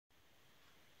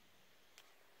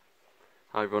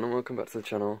Hi everyone and welcome back to the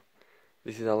channel.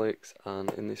 This is Alex, and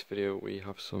in this video we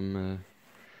have some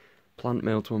plant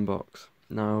mail to unbox.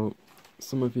 Now,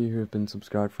 some of you who have been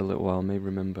subscribed for a little while may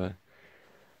remember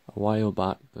a while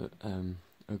back that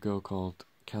a girl called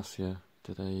Cassia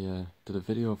did a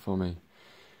video for me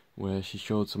where she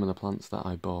showed some of the plants that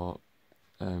I bought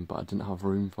but I didn't have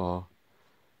room for,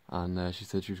 and she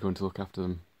said she was going to look after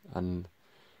them, and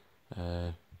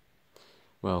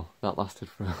well, that lasted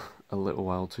for a little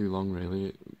while too long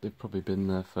really. They've probably been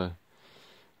there for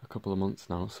a couple of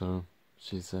months now, so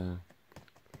she's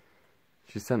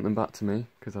sent them back to me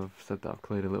because I've said that I've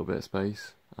cleared a little bit of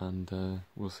space, and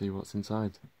we'll see what's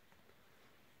inside.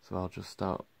 So I'll just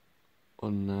start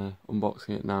unboxing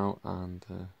it now, and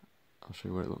I'll show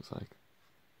you what it looks like.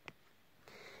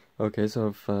 Okay, so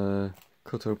I've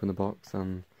cut open the box,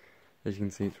 and as you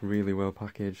can see it's really well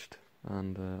packaged,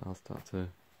 and I'll start to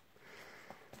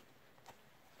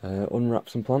unwrap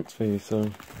some plants for you. So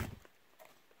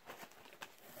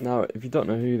now, if you don't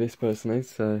know who this person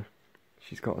is,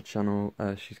 she's got a channel.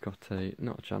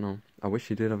 Not a channel. I wish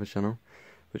she did have a channel,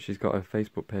 but she's got a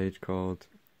Facebook page called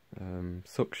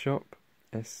Suckshop,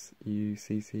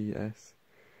 SUCCSHOP,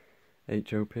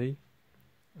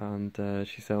 and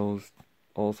she sells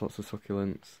all sorts of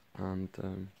succulents, and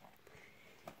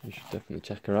you should definitely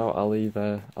check her out. I'll leave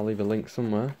a link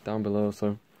somewhere down below.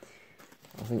 So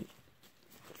I think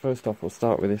first off we'll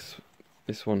start with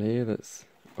this one here that's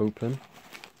open.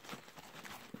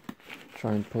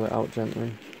 Try and pull it out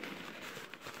gently.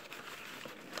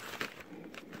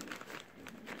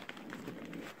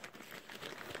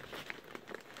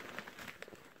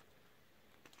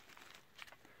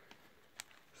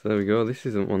 So there we go. This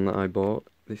isn't one that I bought.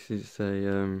 This is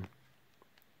a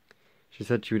she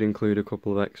said she would include a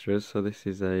couple of extras, so this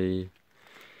is a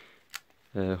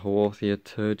Haworthia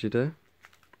turgida.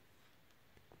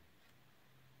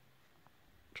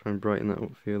 Try and brighten that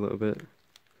up for you a little bit.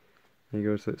 There you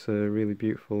go. So it's a really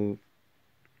beautiful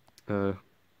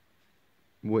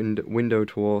window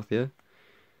to Haworthia.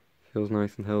 Feels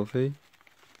nice and healthy.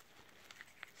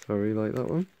 So I really like that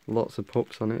one. Lots of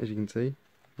pups on it, as you can see.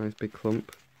 Nice big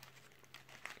clump.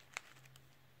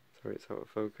 Sorry, it's out of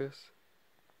focus.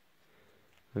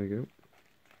 There we go.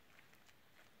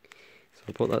 So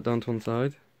I'll put that down to one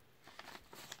side.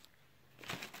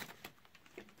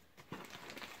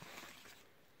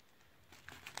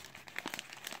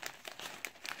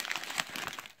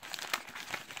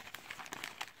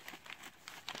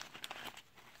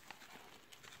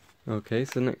 Okay,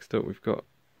 so next up we've got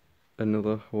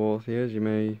another Haworthia, as you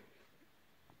may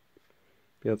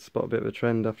be able to spot a bit of a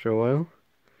trend after a while.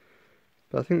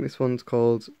 But I think this one's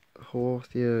called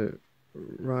Haworthia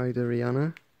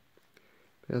Ryderiana.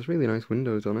 It has really nice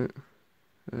windows on it.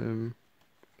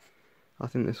 I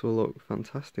think this will look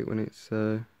fantastic when it's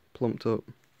plumped up.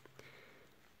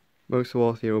 Most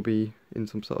Haworthia will be in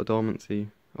some sort of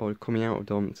dormancy, or coming out of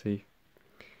dormancy.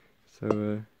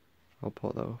 So I'll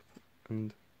pot that up,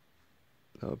 and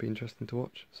that'll be interesting to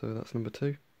watch. So that's number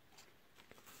 2.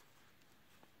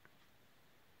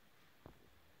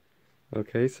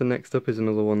 Okay, so next up is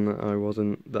another one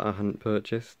that I hadn't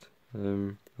purchased,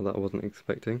 or that I wasn't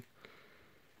expecting.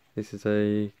 This is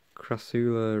a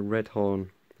Crassula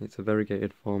redhorn. It's a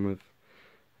variegated form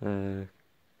of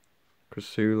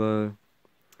Crassula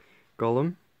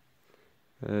Gollum.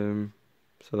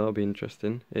 So that'll be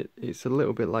interesting. It's a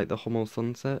little bit like the Hummel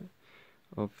sunset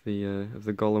of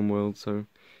the Gollum world. So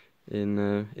in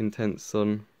intense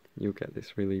sun, you'll get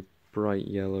this really bright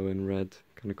yellow and red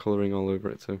kind of colouring all over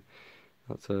it. So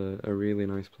that's a really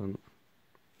nice plant.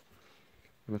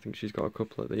 And I think she's got a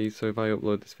couple of these, so if I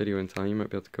upload this video in time, you might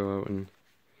be able to go out and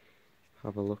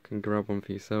have a look and grab one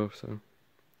for yourself. So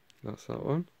that's that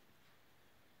one.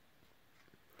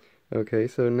 Okay,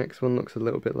 so next one looks a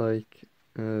little bit like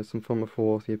some form of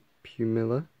Haworthia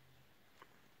pumila.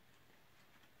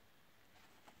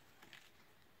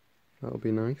 That'll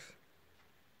be nice.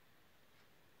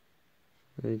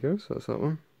 There you go, so that's that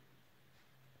one.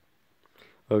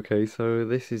 Okay, so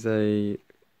this is a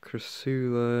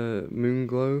Crassula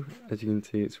Moonglow. As you can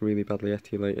see, it's really badly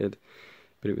etiolated,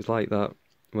 but it was like that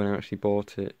when I actually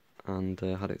bought it and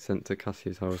had it sent to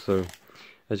Cassia's house. So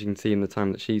as you can see, in the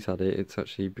time that she's had it, it's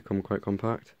actually become quite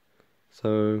compact.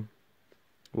 So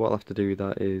what I'll have to do with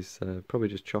that is probably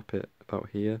just chop it about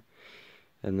here,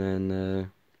 and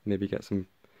then maybe get some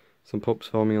pups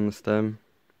for me on the stem.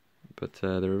 But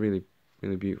they're a really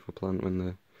beautiful plant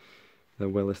when they're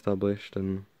well established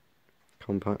and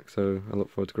compact, so I look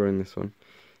forward to growing this one.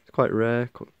 It's quite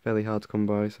rare, fairly hard to come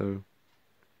by, so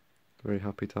very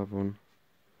happy to have one.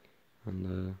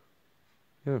 And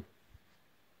yeah.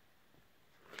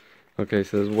 Okay,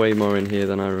 so there's way more in here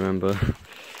than I remember.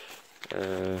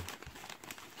 Okay,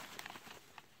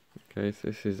 so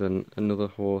this is another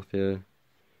Haworthia.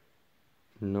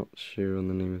 Not sure on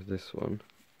the name of this one.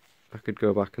 I could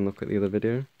go back and look at the other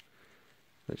video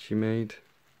that she made.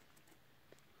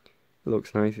 It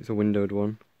looks nice, it's a windowed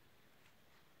one.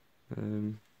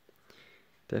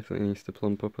 Definitely needs to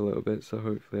plump up a little bit, so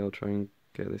hopefully I'll try and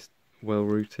get this well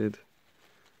rooted.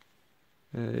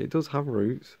 It does have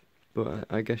roots, but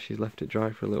I guess she's left it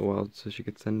dry for a little while so she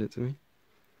could send it to me.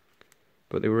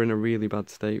 But they were in a really bad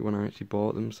state when I actually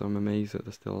bought them, so I'm amazed that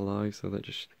they're still alive, so that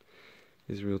just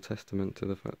is a real testament to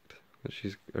the fact that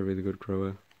she's a really good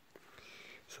grower.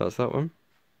 So that's that one.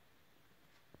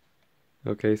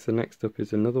 Okay, so next up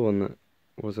is another one that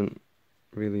wasn't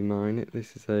really mine.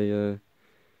 This is a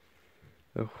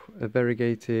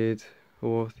variegated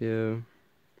Haworthia.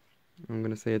 I'm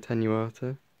going to say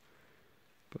attenuata,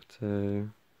 but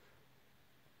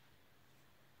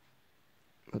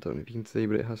I don't know if you can see,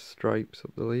 but it has stripes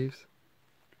up the leaves,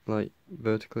 like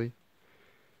vertically.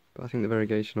 But I think the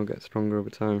variegation will get stronger over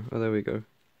time. Oh, there we go.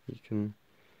 You can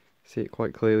see it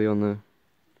quite clearly on the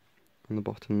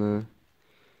bottom there.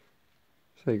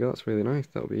 So there you go. That's really nice.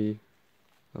 That'll be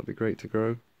great to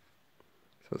grow.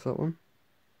 So that's that one.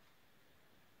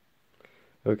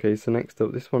 Okay, so next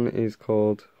up, this one is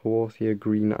called Haworthia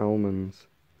Green Almonds.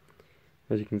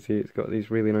 As you can see, it's got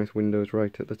these really nice windows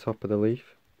right at the top of the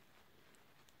leaf.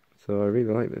 So I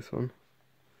really like this one.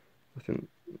 I think,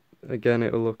 again,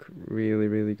 it'll look really,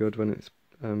 really good when it's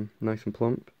nice and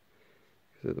plump.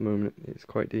 Because at the moment it's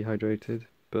quite dehydrated.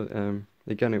 But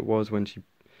again, it was when she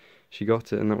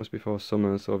got it, and that was before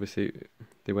summer. So obviously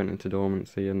they went into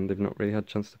dormancy and they've not really had a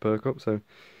chance to perk up. So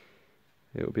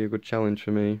it'll be a good challenge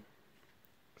for me.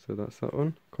 So that's that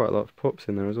one. Quite a lot of pups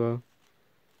in there as well.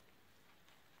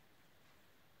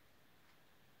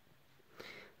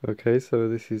 Okay, so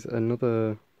this is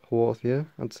another Haworthia.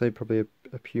 I'd say probably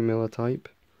a Pumila type.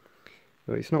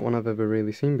 But it's not one I've ever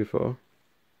really seen before.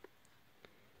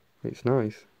 It's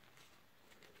nice.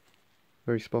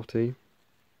 Very spotty.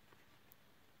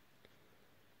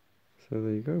 So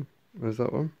there you go. There's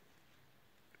that one.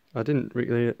 I didn't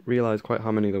really realise quite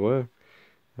how many there were.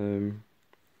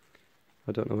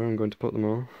 I don't know where I'm going to put them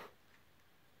all.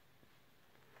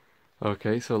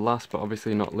 Okay, so last but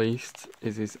obviously not least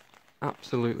is this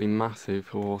absolutely massive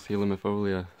Haworthia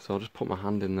limifolia. So I'll just put my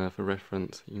hand in there for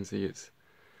reference. You can see it's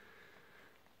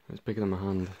bigger than my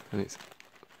hand, and it's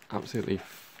absolutely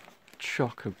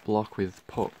chock-a-block with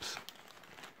pups.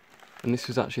 And this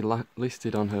was actually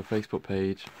listed on her Facebook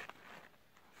page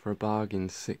for a bargain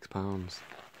 £6.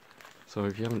 So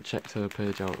if you haven't checked her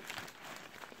page out,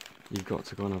 you've got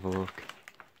to go and have a look.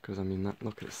 Because I mean,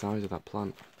 look at the size of that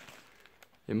plant.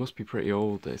 It must be pretty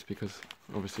old, this, because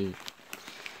obviously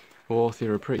Haworthia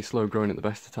are pretty slow growing at the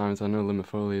best of times. I know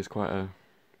limifolia is quite a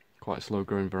slow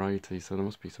growing variety, so there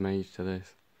must be some age to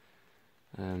this.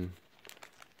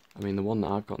 I mean, the one that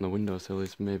I've got on the windowsill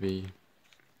is maybe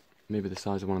the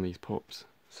size of one of these pups.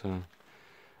 So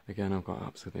again, I've got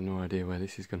absolutely no idea where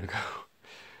this is going to go.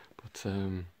 But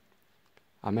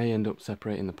I may end up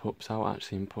separating the pups out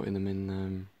actually and putting them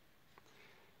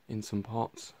in some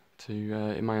pots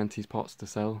in my auntie's pots to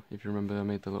sell. If you remember, I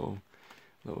made the little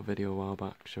video a while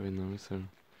back showing those. So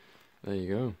there you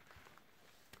go.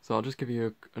 So I'll just give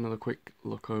you another quick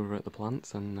look over at the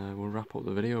plants, and we'll wrap up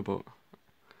the video. But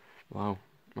wow,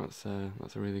 that's a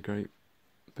really great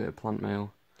bit of plant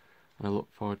mail, and I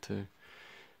look forward to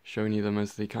showing you them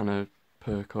as they kind of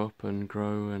perk up and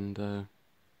grow, and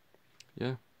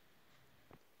yeah.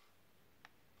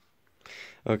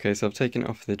 Okay, so I've taken it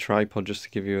off the tripod just to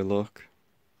give you a look.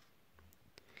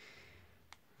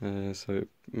 So it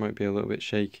might be a little bit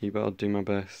shaky, but I'll do my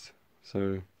best.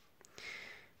 So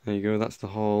there you go, that's the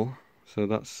haul. So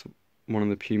that's one of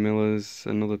the Pumilas,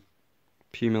 another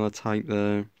Pumila type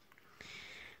there.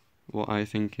 What I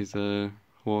think is a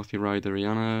Haworthia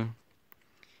ryderiana,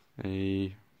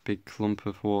 a big clump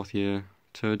of Haworthia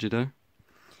turgida,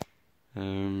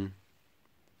 a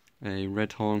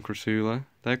red horn crassula.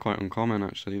 They're quite uncommon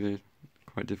actually, they're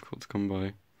quite difficult to come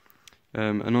by.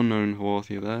 An unknown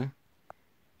Haworthia there.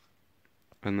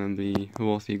 And then the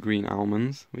Haworthia green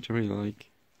almonds, which I really like.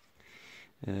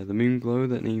 The Moonglow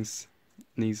that needs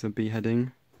a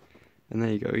beheading. And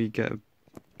there you go, you get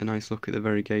a nice look at the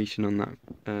variegation on that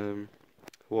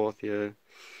Haworthia.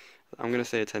 I'm going to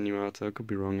say attenuata, I could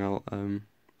be wrong,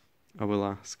 I will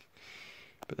ask.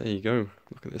 But there you go,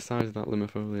 look at the size of that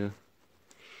limifolia.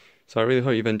 So I really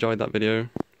hope you've enjoyed that video.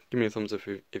 Give me a thumbs up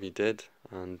if you did,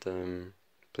 and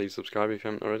please subscribe if you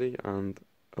haven't already, and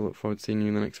I look forward to seeing you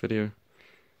in the next video.